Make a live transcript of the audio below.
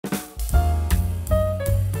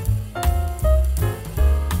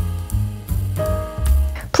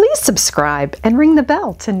subscribe and ring the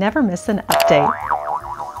bell to never miss an update.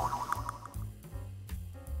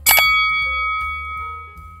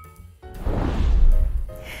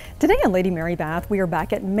 Today on Lady Mary Bath, we are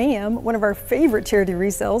back at MAM, one of our favorite charity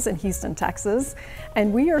resales in Houston, Texas,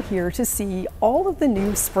 and we are here to see all of the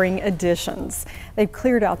new spring additions. They've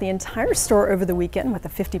cleared out the entire store over the weekend with a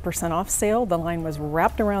 50% off sale. The line was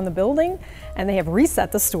wrapped around the building, and they have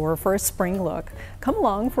reset the store for a spring look. Come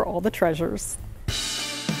along for all the treasures.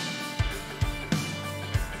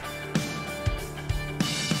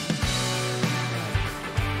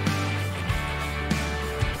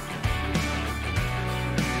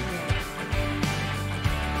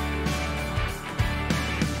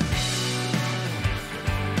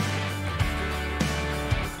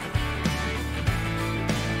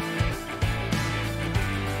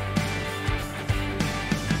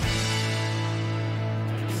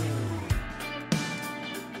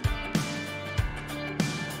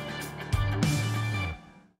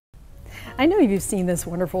 I know you've seen this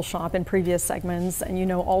wonderful shop in previous segments, and you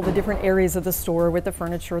know all the different areas of the store with the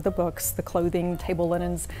furniture, the books, the clothing, table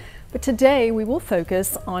linens. But today we will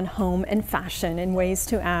focus on home and fashion and ways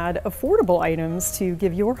to add affordable items to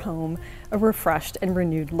give your home a refreshed and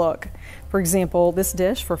renewed look. For example, this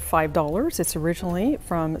dish for $5. It's originally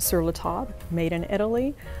from Sur la Table, made in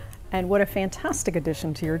Italy. And what a fantastic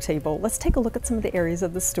addition to your table. Let's take a look at some of the areas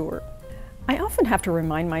of the store. I often have to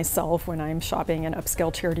remind myself when I'm shopping an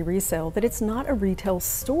upscale charity resale that it's not a retail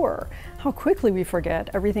store. How quickly we forget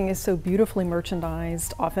everything is so beautifully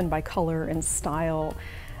merchandised, often by color and style.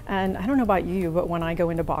 And I don't know about you, but when I go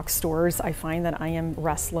into box stores, I find that I am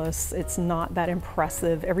restless. It's not that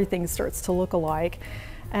impressive. Everything starts to look alike.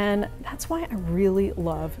 And that's why I really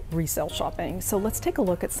love resale shopping. So let's take a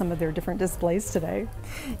look at some of their different displays today.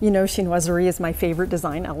 You know, Chinoiserie is my favorite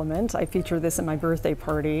design element. I feature this in my birthday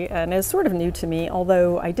party, and it's sort of new to me,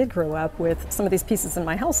 although I did grow up with some of these pieces in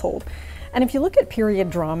my household. And if you look at period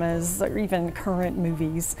dramas or even current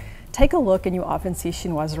movies, take a look and you often see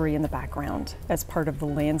Chinoiserie in the background as part of the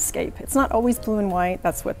landscape. It's not always blue and white.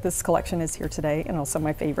 That's what this collection is here today, and also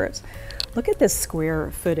my favorite. Look at this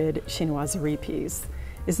square-footed Chinoiserie piece.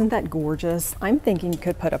 Isn't that gorgeous? I'm thinking you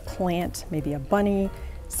could put a plant, maybe a bunny,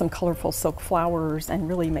 some colorful silk flowers, and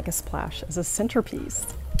really make a splash as a centerpiece.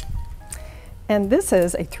 And this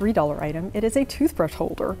is a $3 item. It is a toothbrush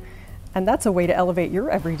holder, and that's a way to elevate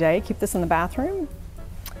your everyday. Keep this in the bathroom,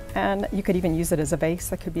 and you could even use it as a vase.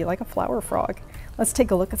 That could be like a flower frog. Let's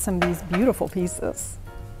take a look at some of these beautiful pieces.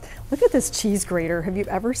 Look at this cheese grater. Have you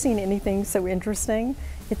ever seen anything so interesting?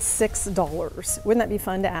 It's $6. Wouldn't that be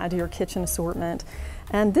fun to add to your kitchen assortment?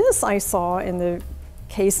 And this I saw in the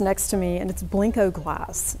case next to me, and it's Blinko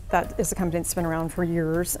glass. That is a company that's been around for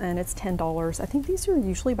years, and it's $10. I think these are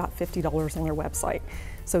usually about $50 on their website.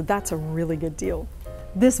 So that's a really good deal.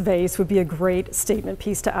 This vase would be a great statement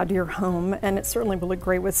piece to add to your home, and it certainly would look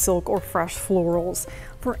great with silk or fresh florals.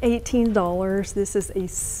 For $18, this is a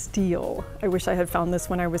steal. I wish I had found this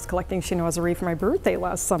when I was collecting Chinoiserie for my birthday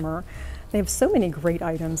last summer. They have so many great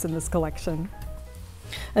items in this collection.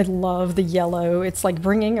 I love the yellow. It's like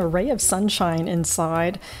bringing a ray of sunshine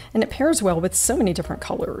inside, and it pairs well with so many different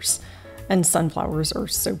colors. And sunflowers are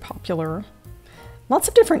so popular. Lots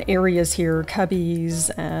of different areas here,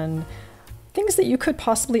 cubbies and things that you could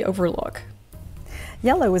possibly overlook.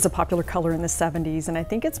 Yellow is a popular color in the 70s, and I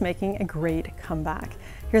think it's making a great comeback.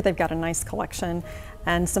 Here they've got a nice collection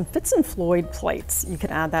and some Fitz and Floyd plates. You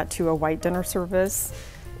could add that to a white dinner service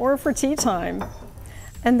or for tea time.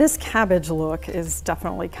 And this cabbage look is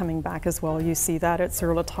definitely coming back as well. You see that at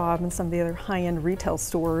Sur la Table and some of the other high-end retail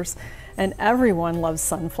stores, and everyone loves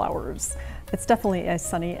sunflowers. It's definitely a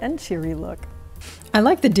sunny and cheery look. I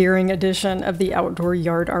like the daring addition of the outdoor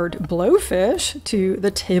yard art blowfish to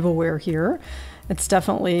the tableware here. It's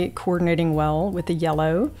definitely coordinating well with the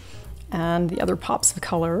yellow and the other pops of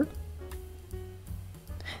color.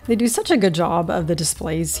 They do such a good job of the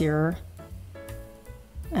displays here,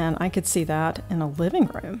 and I could see that in a living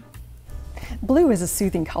room. Blue is a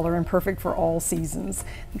soothing color and perfect for all seasons.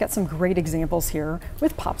 We've got some great examples here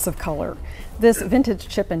with pops of color. This vintage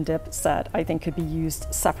chip and dip set I think could be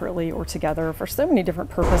used separately or together for so many different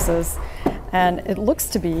purposes. And it looks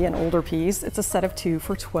to be an older piece. It's a set of 2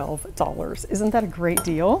 for $12. Isn't that a great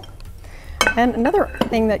deal? And another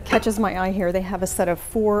thing that catches my eye here, they have a set of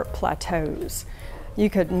 4 plateaus. You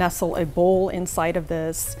could nestle a bowl inside of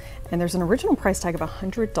this, and there's an original price tag of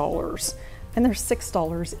 $100, and they're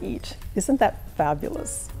 $6 each. Isn't that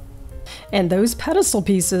fabulous? And those pedestal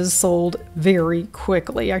pieces sold very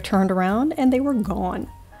quickly. I turned around and they were gone.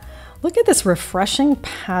 Look at this refreshing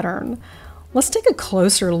pattern. Let's take a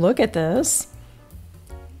closer look at this.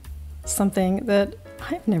 Something that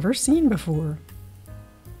I've never seen before.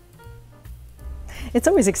 It's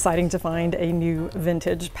always exciting to find a new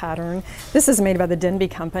vintage pattern. This is made by the Denby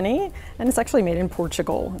Company, and it's actually made in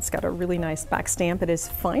Portugal. It's got a really nice back stamp. It is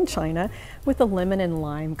fine china with the lemon and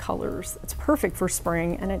lime colors. It's perfect for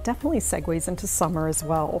spring, and it definitely segues into summer as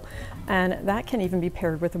well. And that can even be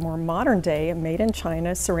paired with a more modern day made in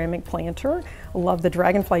China ceramic planter. Love the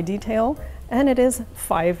dragonfly detail, and it is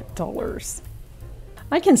 $5.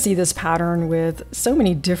 I can see this pattern with so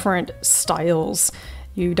many different styles.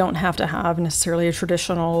 You don't have to have necessarily a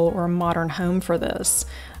traditional or a modern home for this.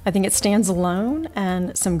 I think it stands alone,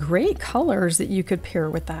 and some great colors that you could pair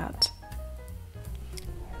with that.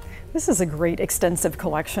 This is a great extensive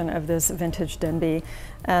collection of this vintage Denby,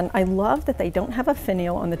 and I love that they don't have a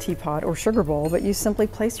finial on the teapot or sugar bowl, but you simply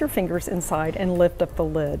place your fingers inside and lift up the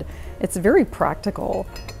lid. It's very practical.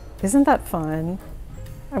 Isn't that fun?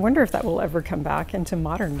 I wonder if that will ever come back into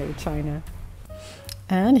modern day china.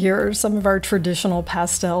 And here are some of our traditional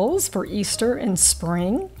pastels for Easter and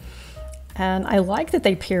spring. And I like that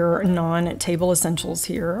they pair non-table essentials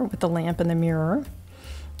here with the lamp and the mirror.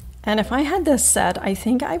 And if I had this set, I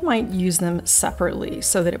think I might use them separately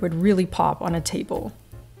so that it would really pop on a table.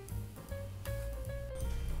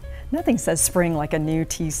 Nothing says spring like a new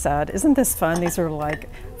tea set. Isn't this fun? These are like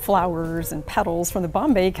flowers and petals from the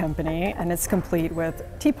Bombay Company, and it's complete with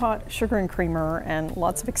teapot, sugar and creamer, and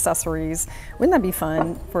lots of accessories. Wouldn't that be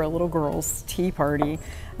fun for a little girl's tea party?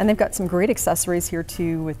 And they've got some great accessories here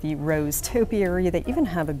too with the rose topiary. They even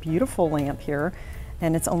have a beautiful lamp here,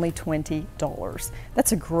 and it's only $20.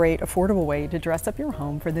 That's a great affordable way to dress up your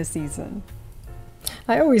home for this season.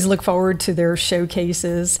 I always look forward to their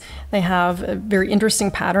showcases. They have a very interesting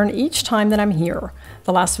pattern each time that I'm here.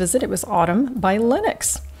 The last visit, it was Autumn by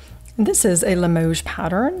Lennox. And this is a Limoges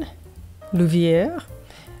pattern, Louvière,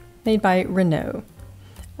 made by Renault.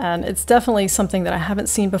 And it's definitely something that I haven't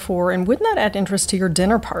seen before, and wouldn't that add interest to your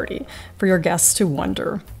dinner party for your guests to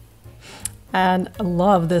wonder? And I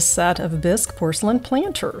love this set of bisque porcelain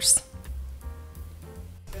planters.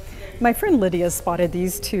 My friend Lydia spotted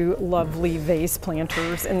these two lovely vase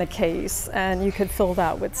planters in the case, and you could fill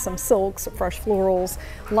that with some silks, fresh florals,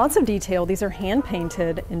 lots of detail. These are hand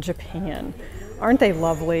painted in Japan. Aren't they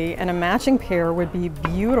lovely? And a matching pair would be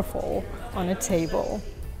beautiful on a table.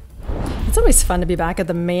 It's always fun to be back at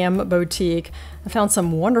the MAM boutique. I found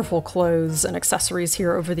some wonderful clothes and accessories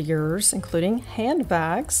here over the years, including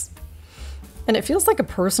handbags. And it feels like a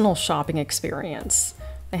personal shopping experience.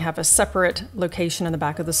 They have a separate location in the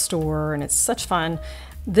back of the store, and it's such fun.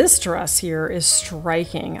 This dress here is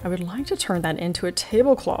striking. I would like to turn that into a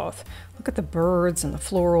tablecloth. Look at the birds and the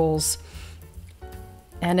florals.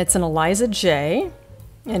 And it's an Eliza J.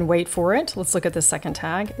 And wait for it, let's look at the second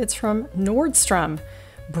tag. It's from Nordstrom,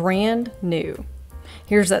 brand new.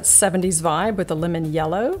 Here's that 70s vibe with the lemon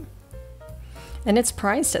yellow. And it's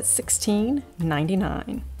priced at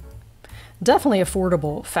 $16.99. Definitely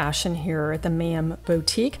affordable fashion here at the MAM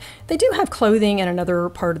boutique. They do have clothing in another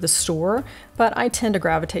part of the store, but I tend to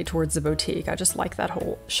gravitate towards the boutique. I just like that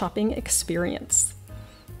whole shopping experience.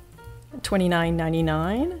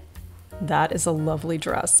 $29.99. That is a lovely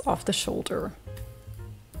dress off the shoulder.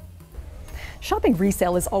 Shopping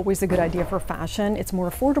resale is always a good idea for fashion. It's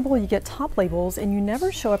more affordable, you get top labels, and you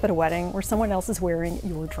never show up at a wedding where someone else is wearing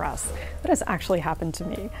your dress. That has actually happened to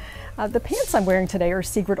me. The pants I'm wearing today are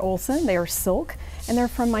Sigrid Olsen. They are silk, and they're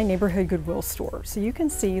from my neighborhood Goodwill store. So you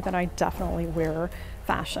can see that I definitely wear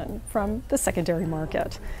fashion from the secondary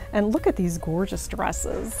market. And look at these gorgeous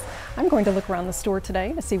dresses. I'm going to look around the store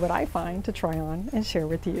today to see what I find to try on and share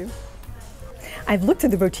with you. I've looked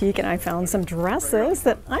at the boutique and I found some dresses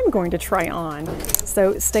that I'm going to try on.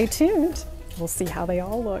 So stay tuned. We'll see how they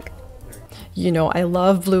all look. You know, I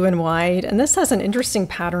love blue and white, and this has an interesting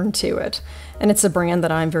pattern to it. And it's a brand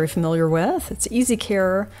that I'm very familiar with. It's easy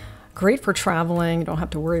care, great for traveling. You don't have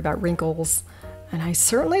to worry about wrinkles. And I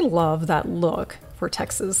certainly love that look for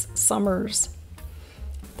Texas summers.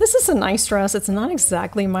 This is a nice dress. It's not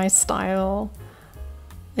exactly my style.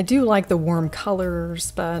 I do like the warm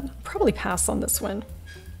colors, but I'll probably pass on this one.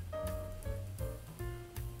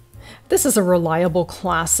 This is a reliable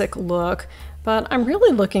classic look, but I'm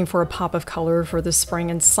really looking for a pop of color for the spring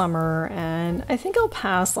and summer, and I think I'll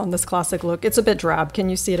pass on this classic look. It's a bit drab. Can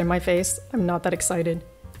you see it in my face? I'm not that excited.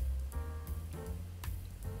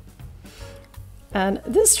 And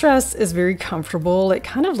this dress is very comfortable. It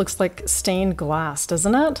kind of looks like stained glass,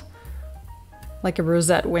 doesn't it? Like a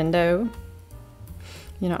rosette window.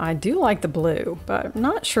 You know, I do like the blue, but I'm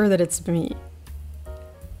not sure that it's me.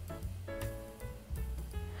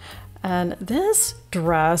 And this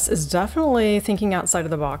dress is definitely thinking outside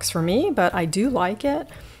of the box for me, but I do like it.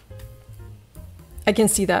 I can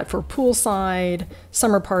see that for poolside,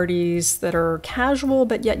 summer parties that are casual,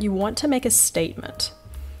 but yet you want to make a statement.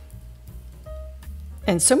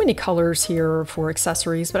 And so many colors here for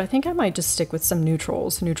accessories, but I think I might just stick with some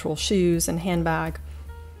neutrals, neutral shoes and handbag.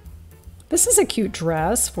 This is a cute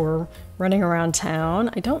dress for running around town.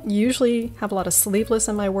 I don't usually have a lot of sleeveless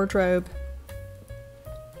in my wardrobe,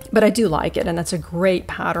 but I do like it, and that's a great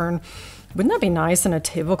pattern. Wouldn't that be nice in a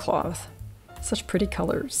tablecloth? Such pretty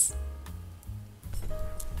colors.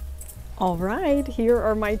 All right, here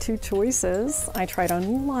are my two choices. I tried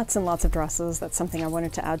on lots and lots of dresses. That's something I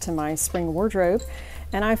wanted to add to my spring wardrobe.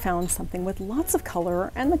 And I found something with lots of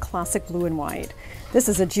color and the classic blue and white. This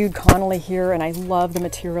is a Jude Connolly here, and I love the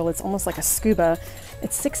material. It's almost like a scuba.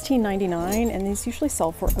 It's $16.99, and these usually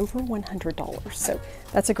sell for over $100. So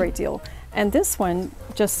that's a great deal. And this one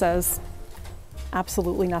just says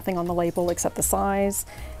absolutely nothing on the label except the size.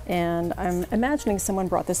 And I'm imagining someone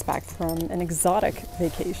brought this back from an exotic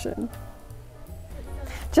vacation.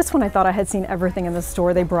 Just when I thought I had seen everything in the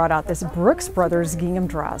store, they brought out this Brooks Brothers gingham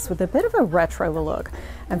dress with a bit of a retro look.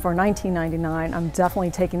 And for $19.99, I'm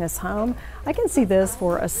definitely taking this home. I can see this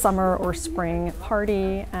for a summer or spring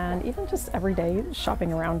party and even just everyday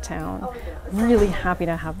shopping around town. Really happy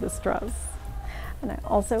to have this dress. And I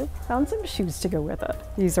also found some shoes to go with it.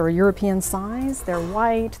 These are a European size, they're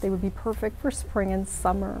white, they would be perfect for spring and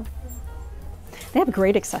summer. They have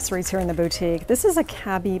great accessories here in the boutique. This is a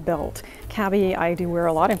Cabby belt. Cabby I do wear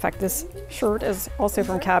a lot. In fact, this shirt is also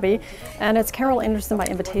from Cabby, and it's Carol Anderson by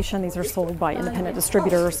invitation. These are sold by independent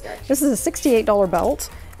distributors. This is a $68 belt,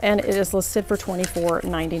 and it is listed for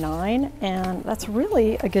 $24.99, and that's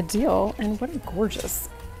really a good deal. And what a gorgeous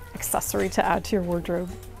accessory to add to your wardrobe.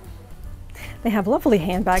 They have lovely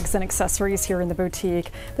handbags and accessories here in the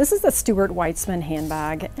boutique. This is the Stuart Weitzman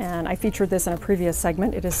handbag, and I featured this in a previous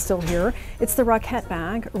segment. It is still here. It's the Roquette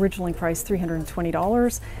bag, originally priced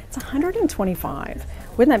 $320. It's $125.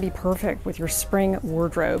 Wouldn't that be perfect with your spring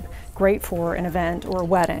wardrobe? Great for an event or a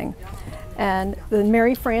wedding. And the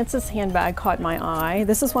Mary Frances handbag caught my eye.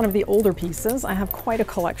 This is one of the older pieces. I have quite a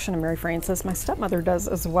collection of Mary Frances. My stepmother does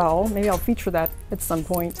as well. Maybe I'll feature that at some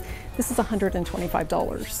point. This is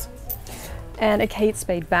 $125. And a Kate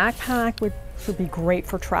Spade backpack would be great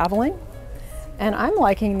for traveling. And I'm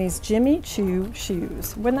liking these Jimmy Choo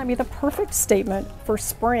shoes. Wouldn't that be the perfect statement for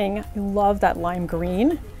spring? I love that lime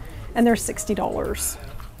green. And they're $60.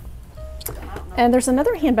 And there's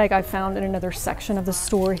another handbag I found in another section of the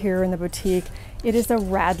store here in the boutique. It is a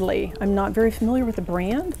Radley. I'm not very familiar with the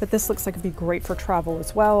brand, but this looks like it'd be great for travel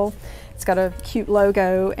as well. It's got a cute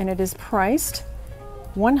logo, and it is priced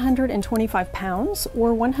 125 pounds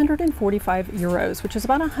or 145 euros, which is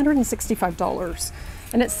about $165.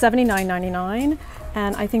 And it's $79.99.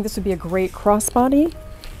 And I think this would be a great crossbody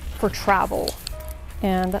for travel.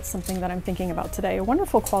 And that's something that I'm thinking about today. A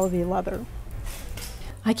wonderful quality leather.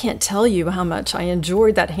 I can't tell you how much I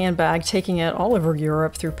enjoyed that handbag, taking it all over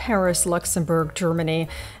Europe through Paris, Luxembourg, Germany,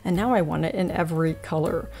 and now I want it in every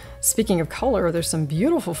color. Speaking of color, there's some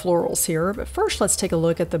beautiful florals here, but first let's take a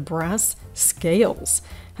look at the brass scales.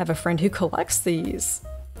 I have a friend who collects these.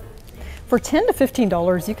 For $10 to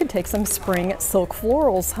 $15, you could take some spring silk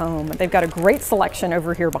florals home. They've got a great selection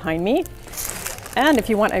over here behind me. And if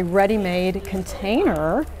you want a ready-made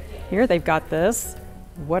container, here they've got this.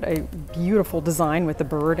 What a beautiful design with the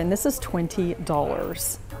bird, and this is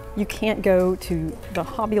 $20. You can't go to the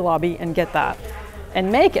Hobby Lobby and get that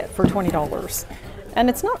and make it for $20. And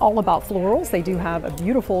it's not all about florals. They do have a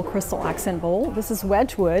beautiful crystal accent bowl. This is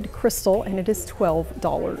Wedgwood crystal, and it is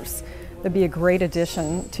 $12. That'd be a great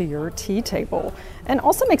addition to your tea table, and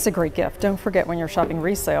also makes a great gift. Don't forget when you're shopping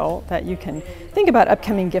resale that you can think about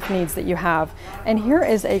upcoming gift needs that you have. And here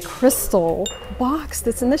is a crystal box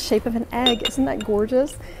that's in the shape of an egg. Isn't that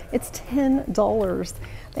gorgeous? It's $10.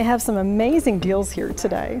 They have some amazing deals here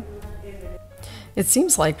today. It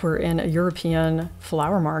seems like we're in a European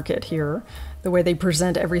flower market here. The way they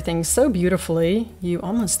present everything so beautifully, you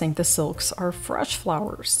almost think the silks are fresh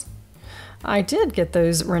flowers. I did get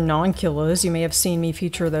those ranunculus. You may have seen me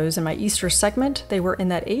feature those in my Easter segment. They were in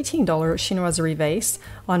that $18 Chinoiserie vase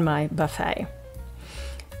on my buffet.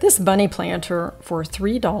 This bunny planter for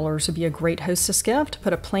 $3 would be a great hostess gift.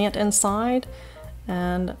 Put a plant inside,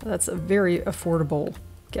 and that's a very affordable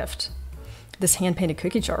gift. This hand-painted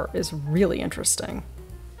cookie jar is really interesting.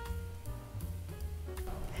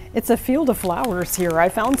 It's a field of flowers here. I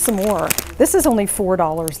found some more. This is only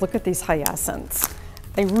 $4. Look at these hyacinths.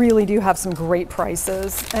 They really do have some great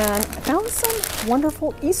prices, and I found some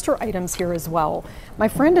wonderful Easter items here as well. My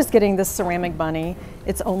friend is getting this ceramic bunny.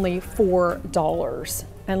 It's only $4.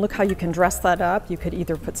 And look how you can dress that up. You could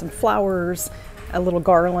either put some flowers, a little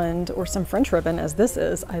garland or some French ribbon, as this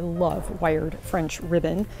is. I love wired French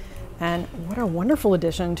ribbon. And what a wonderful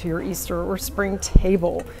addition to your Easter or spring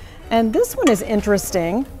table. And this one is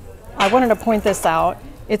interesting. I wanted to point this out.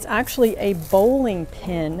 It's actually a bowling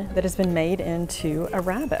pin that has been made into a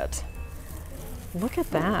rabbit. Look at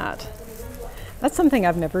that. That's something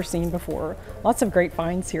I've never seen before. Lots of great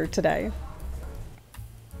finds here today.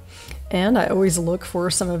 And I always look for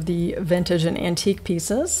some of the vintage and antique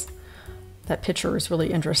pieces. That picture is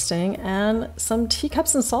really interesting. And some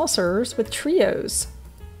teacups and saucers with trios.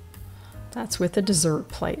 That's with a dessert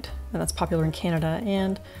plate. And that's popular in Canada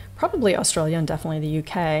and probably Australia and definitely the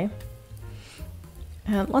UK.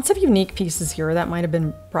 And lots of unique pieces here that might have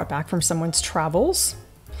been brought back from someone's travels.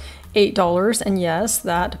 $8, and yes,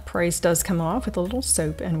 that price does come off with a little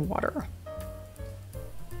soap and water.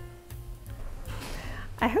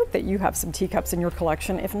 I hope that you have some teacups in your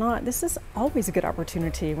collection. If not, this is always a good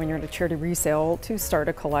opportunity when you're at a charity resale to start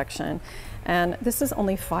a collection. And this is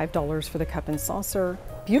only $5 for the cup and saucer.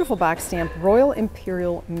 Beautiful back stamp, Royal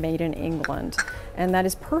Imperial, made in England. And that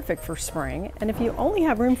is perfect for spring. And if you only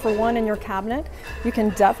have room for one in your cabinet, you can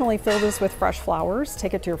definitely fill this with fresh flowers,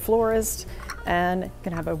 take it to your florist, and you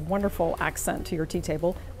can have a wonderful accent to your tea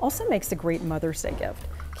table. Also makes a great Mother's Day gift.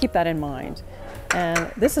 Keep that in mind.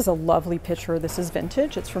 And this is a lovely picture. This is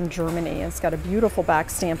vintage. It's from Germany. It's got a beautiful back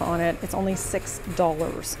stamp on it. It's only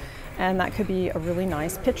 $6. And that could be a really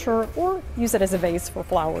nice picture, or use it as a vase for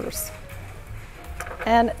flowers.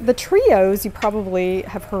 And the trios, you probably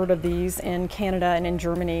have heard of these in Canada and in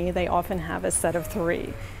Germany. They often have a set of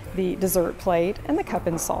three: the dessert plate and the cup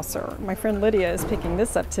and saucer. My friend Lydia is picking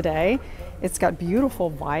this up today. It's got beautiful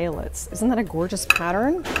violets. Isn't that a gorgeous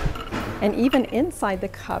pattern? And even inside the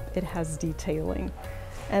cup, it has detailing.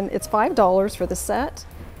 And it's $5 for the set,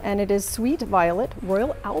 and it is Sweet Violet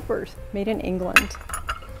Royal Albert, made in England.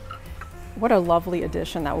 What a lovely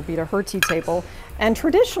addition that will be to her tea table. And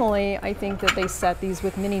traditionally, I think that they set these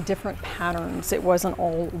with many different patterns. It wasn't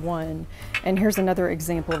all one. And here's another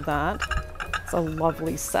example of that. It's a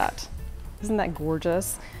lovely set. Isn't that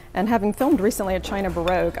gorgeous? And having filmed recently at China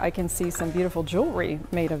Baroque, I can see some beautiful jewelry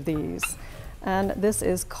made of these. And this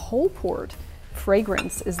is Coalport.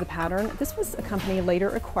 Fragrance is the pattern. This was a company later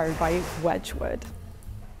acquired by Wedgwood.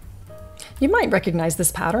 You might recognize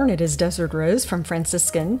this pattern. It is Desert Rose from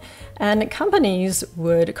Franciscan, and companies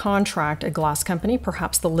would contract a glass company,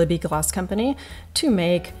 perhaps the Libby Glass Company, to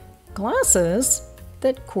make glasses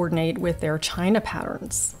that coordinate with their china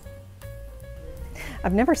patterns.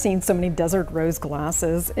 I've never seen so many Desert Rose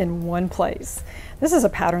glasses in one place. This is a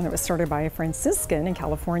pattern that was started by a Franciscan in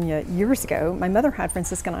California years ago. My mother had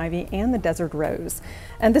Franciscan Ivy and the Desert Rose,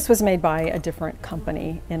 and this was made by a different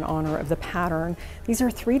company in honor of the pattern. These are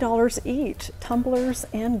 $3 each, tumblers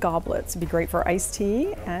and goblets. It'd be great for iced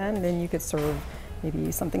tea, and then you could serve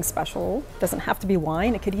maybe something special. Doesn't have to be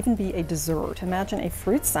wine, it could even be a dessert. Imagine a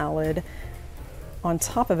fruit salad on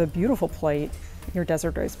top of a beautiful plate, your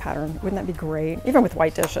Desert Rose pattern. Wouldn't that be great? Even with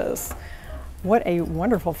white dishes. What a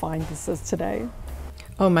wonderful find this is today.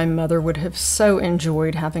 Oh, my mother would have so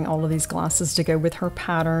enjoyed having all of these glasses to go with her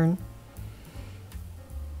pattern.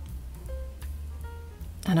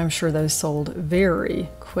 And I'm sure those sold very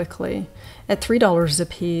quickly. At $3 a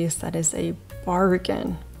piece, that is a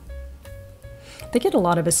bargain. They get a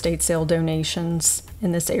lot of estate sale donations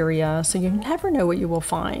in this area, so you never know what you will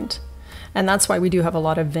find. And that's why we do have a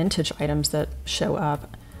lot of vintage items that show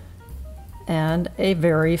up. And a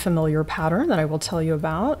very familiar pattern that I will tell you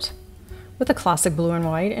about, with a classic blue and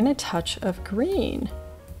white and a touch of green.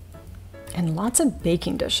 And lots of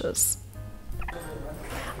baking dishes.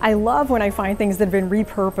 I love when I find things that have been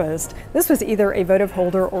repurposed. This was either a votive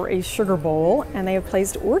holder or a sugar bowl, and they have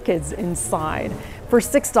placed orchids inside. For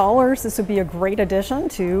 $6, this would be a great addition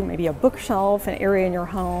to maybe a bookshelf, an area in your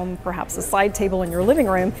home, perhaps a side table in your living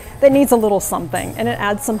room that needs a little something, and it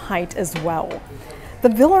adds some height as well. The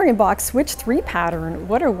Villeray Box Switch 3 pattern,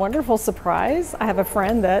 what a wonderful surprise. I have a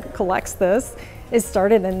friend that collects this. It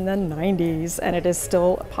started in the 90s, and it is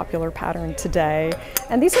still a popular pattern today.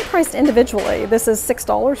 And these are priced individually. This is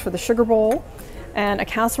 $6 for the sugar bowl and a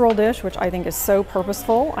casserole dish, which I think is so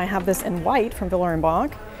purposeful. I have this in white from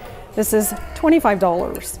Villeray. This is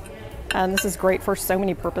 $25, and this is great for so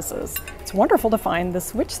many purposes. It's wonderful to find the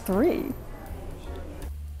Switch 3.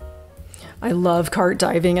 I love cart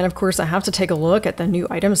diving, and of course I have to take a look at the new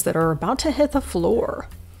items that are about to hit the floor.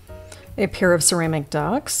 A pair of ceramic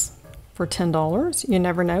ducks for $10. You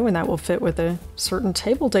never know when that will fit with a certain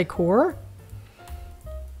table decor.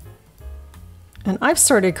 And I've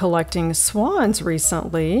started collecting swans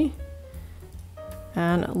recently,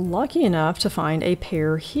 and lucky enough to find a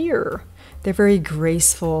pair here. They're very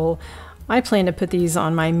graceful. I plan to put these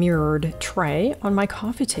on my mirrored tray on my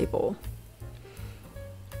coffee table.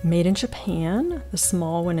 Made in Japan. The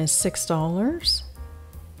small one is $6.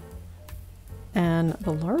 And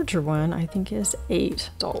the larger one, I think, is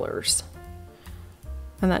 $8.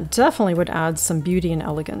 And that definitely would add some beauty and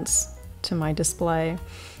elegance to my display.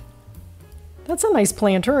 That's a nice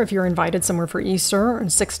planter if you're invited somewhere for Easter, and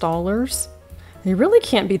 $6. You really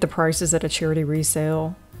can't beat the prices at a charity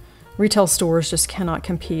resale. Retail stores just cannot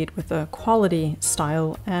compete with the quality,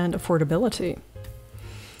 style, and affordability.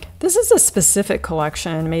 This is a specific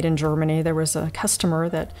collection made in Germany. There was a customer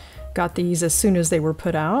that got these as soon as they were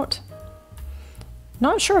put out.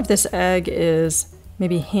 Not sure if this egg is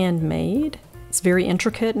maybe handmade. It's very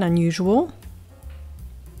intricate and unusual.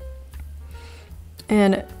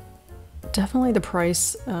 And definitely the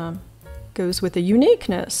price goes with the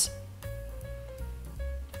uniqueness.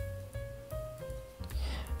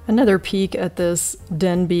 Another peek at this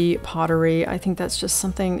Denby pottery. I think that's just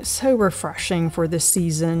something so refreshing for this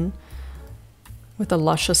season with the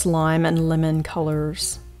luscious lime and lemon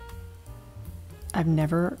colors. I've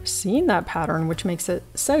never seen that pattern, which makes it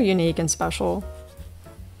so unique and special.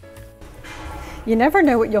 You never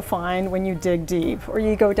know what you'll find when you dig deep or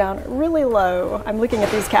you go down really low. I'm looking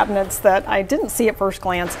at these cabinets that I didn't see at first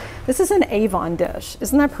glance. This is an Avon dish.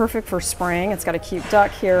 Isn't that perfect for spring? It's got a cute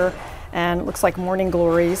duck here and looks like morning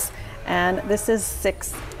glories. And this is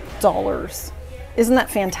 $6. Isn't that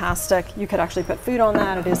fantastic? You could actually put food on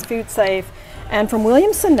that. It is food safe. And from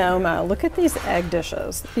Williams-Sonoma, look at these egg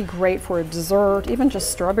dishes. It'd be great for a dessert, even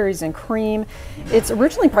just strawberries and cream. It's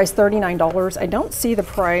originally priced $39. I don't see the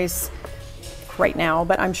price right now,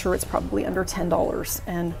 but I'm sure it's probably under $10.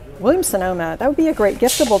 And Williams-Sonoma, that would be a great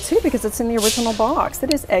giftable too because it's in the original box.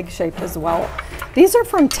 It is egg-shaped as well. These are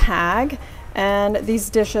from Tag, and these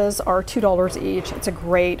dishes are $2 each. It's a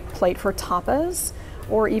great plate for tapas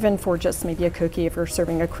or even for just maybe a cookie if you're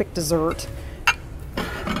serving a quick dessert.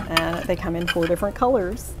 And they come in 4 different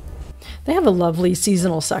colors. They have a lovely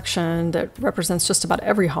seasonal section that represents just about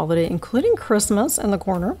every holiday, including Christmas in the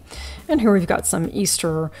corner. And here we've got some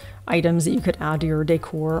Easter items that you could add to your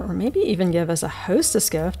decor or maybe even give as a hostess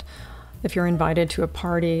gift if you're invited to a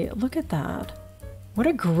party. Look at that. What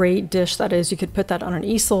a great dish that is. You could put that on an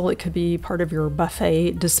easel. It could be part of your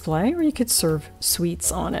buffet display, or you could serve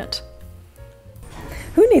sweets on it.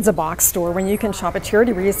 Who needs a box store when you can shop at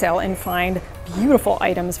charity resale and find beautiful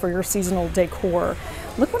items for your seasonal decor?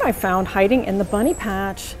 Look what I found hiding in the bunny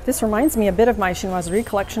patch. This reminds me a bit of my Chinoiserie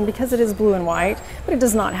collection because it is blue and white, but it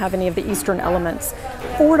does not have any of the Eastern elements.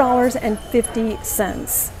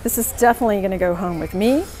 $4.50. This is definitely going to go home with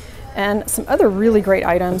me. And some other really great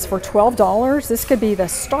items for $12. This could be the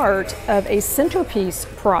start of a centerpiece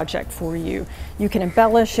project for you. You can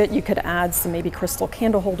embellish it. You could add some maybe crystal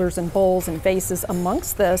candle holders and bowls and vases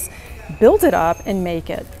amongst this, build it up and make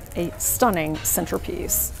it a stunning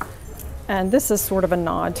centerpiece. And this is sort of a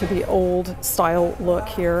nod to the old style look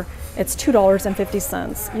here. It's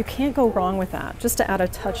 $2.50. You can't go wrong with that, just to add a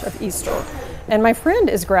touch of Easter. And my friend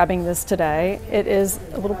is grabbing this today. It is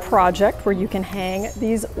a little project where you can hang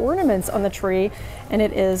these ornaments on the tree, and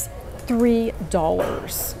it is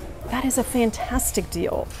 $3. That is a fantastic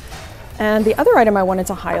deal. And the other item I wanted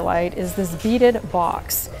to highlight is this beaded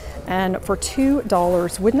box. And for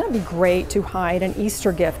 $2, wouldn't that be great to hide an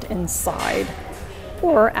Easter gift inside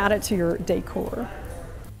or add it to your decor?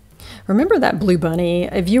 Remember that blue bunny?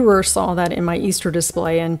 A viewer saw that in my Easter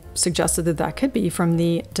display and suggested that that could be from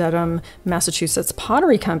the Dedham, Massachusetts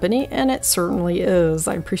Pottery Company, and it certainly is.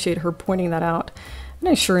 I appreciate her pointing that out, and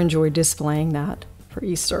I sure enjoyed displaying that for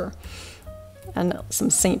Easter. And some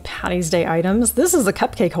St. Patty's Day items. This is a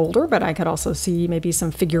cupcake holder, but I could also see maybe some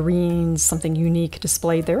figurines, something unique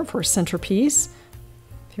displayed there for a centerpiece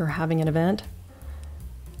if you're having an event.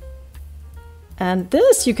 And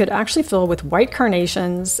this you could actually fill with white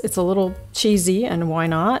carnations. It's a little cheesy, and why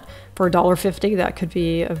not? For $1.50, that could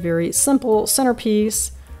be a very simple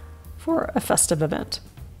centerpiece for a festive event.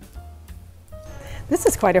 This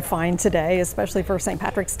is quite a find today, especially for St.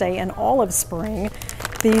 Patrick's Day and all of spring.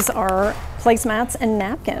 These are placemats and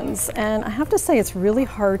napkins, and I have to say it's really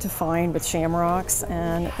hard to find with shamrocks,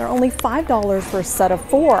 and they're only $5 for a set of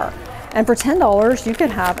 4. And for $10, you could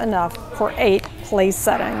have enough for 8 place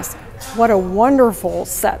settings. What a wonderful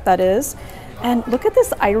set that is. And look at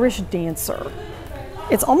this Irish dancer.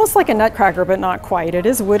 It's almost like a nutcracker, but not quite. It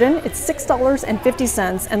is wooden. It's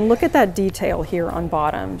 $6.50. And look at that detail here on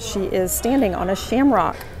bottom. She is standing on a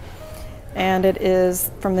shamrock. And it is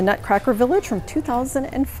from the Nutcracker Village from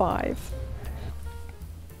 2005.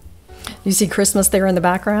 You see Christmas there in the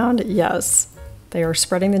background? Yes, they are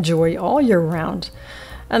spreading the joy all year round.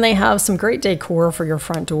 And they have some great decor for your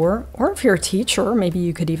front door, or if you're a teacher, maybe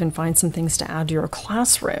you could even find some things to add to your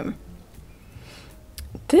classroom.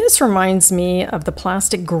 This reminds me of the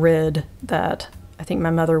plastic grid that I think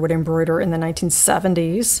my mother would embroider in the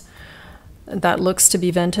 1970s. That looks to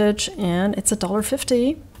be vintage, and it's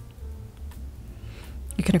 $1.50.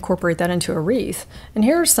 You can incorporate that into a wreath. And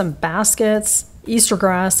here are some baskets, Easter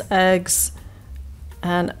grass, eggs,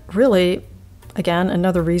 and really, again,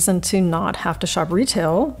 another reason to not have to shop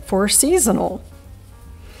retail for seasonal.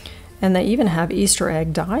 And they even have Easter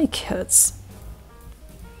egg die kits.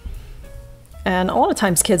 And a lot of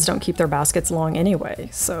times kids don't keep their baskets long anyway,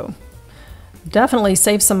 so definitely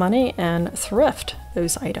save some money and thrift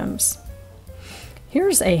those items.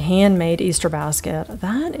 Here's a handmade Easter basket.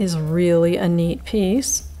 That is really a neat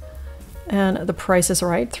piece. And the price is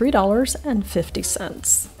right,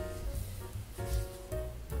 $3.50.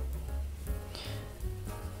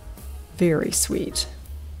 Very sweet.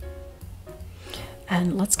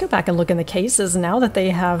 And let's go back and look in the cases. Now that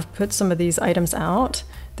they have put some of these items out,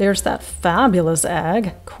 there's that fabulous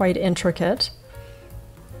egg, quite intricate.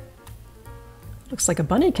 Looks like a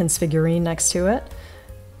Bunnykins figurine next to it.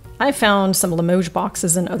 I found some Limoges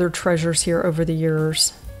boxes and other treasures here over the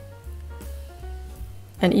years,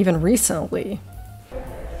 and even recently.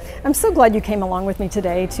 I'm so glad you came along with me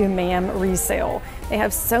today to MAM Resale. They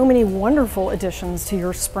have so many wonderful additions to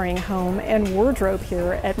your spring home and wardrobe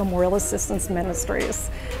here at Memorial Assistance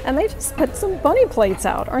Ministries. And they just put some bunny plates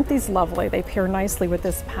out. Aren't these lovely? They pair nicely with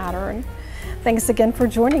this pattern. Thanks again for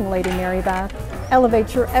joining Lady Mary Beth.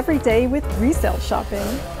 Elevate your everyday with resale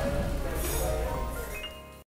shopping.